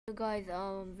guys,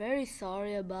 I'm very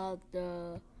sorry about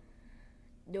the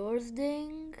doors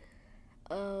ding.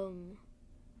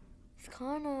 It's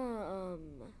kinda,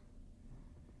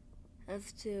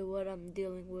 as to what I'm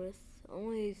dealing with.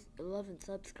 Only 11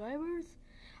 subscribers?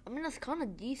 I mean, that's kinda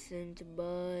decent,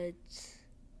 but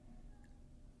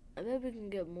I bet we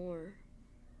can get more.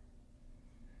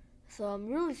 So I'm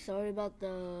really sorry about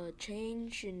the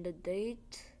change in the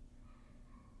date.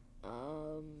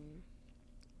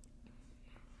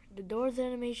 The doors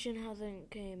animation hasn't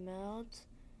came out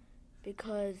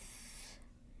because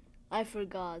I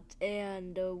forgot,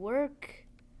 and the work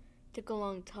took a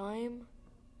long time.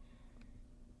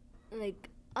 Like,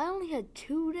 I only had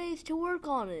 2 days to work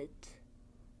on it,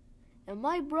 and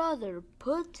my brother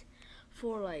put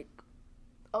for like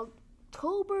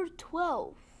October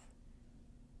 12th,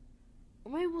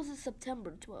 or maybe was it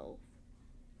September 12th?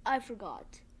 I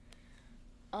forgot.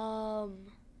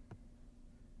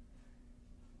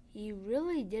 He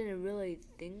really didn't really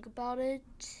think about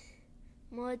it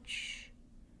much,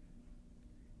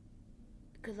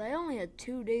 because I only had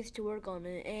 2 days to work on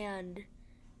it, and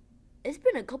it's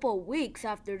been a couple of weeks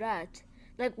after that.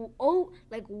 Like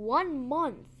 1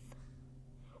 month.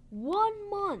 1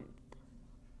 month.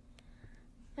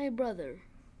 My brother.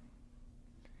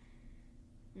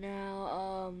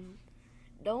 Now,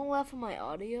 don't laugh at my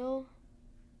audio.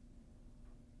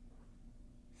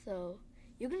 So,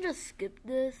 you can just skip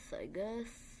this, I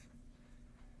guess.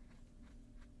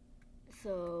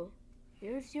 So,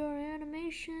 here's your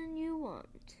animation you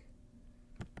want.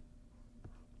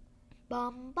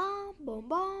 Bum bum bum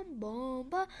bum bum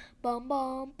ba bum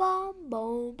bum bum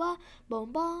bum ba bum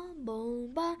bum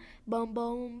bum ba bum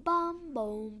bum bum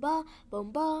bum ba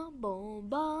bum bum bum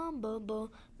bum bum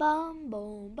bum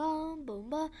bum bum bum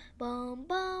ba bum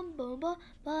bum bum ba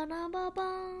ba na ba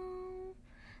bum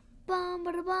bum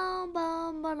ba da bum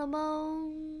bum ba da bum bum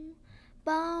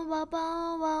ba bum bum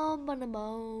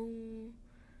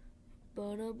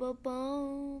ba da bum ba da ba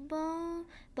bum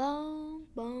bum bum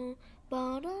bum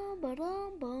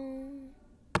ba-dum-ba-dum-bum.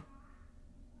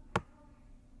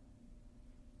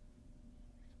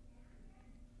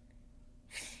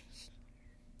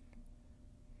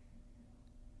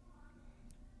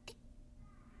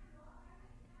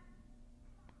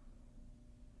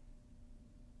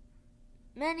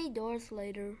 Many doors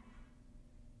later.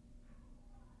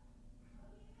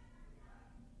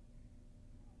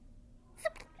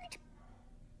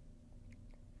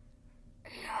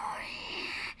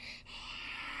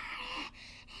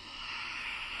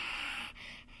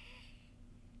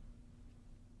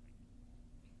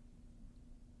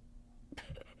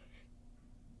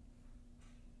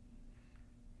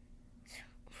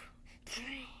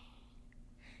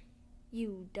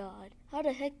 You died. How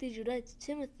the heck did you die to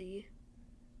Timothy?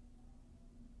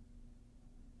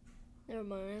 Never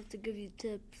mind, I have to give you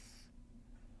tips.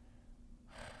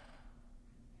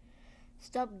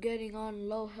 Stop getting on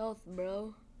low health,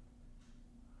 bro.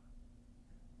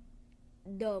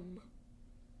 Dumb.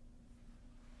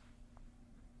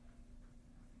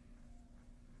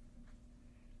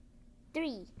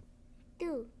 3,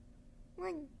 2,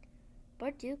 1.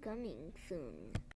 Part 2 coming soon.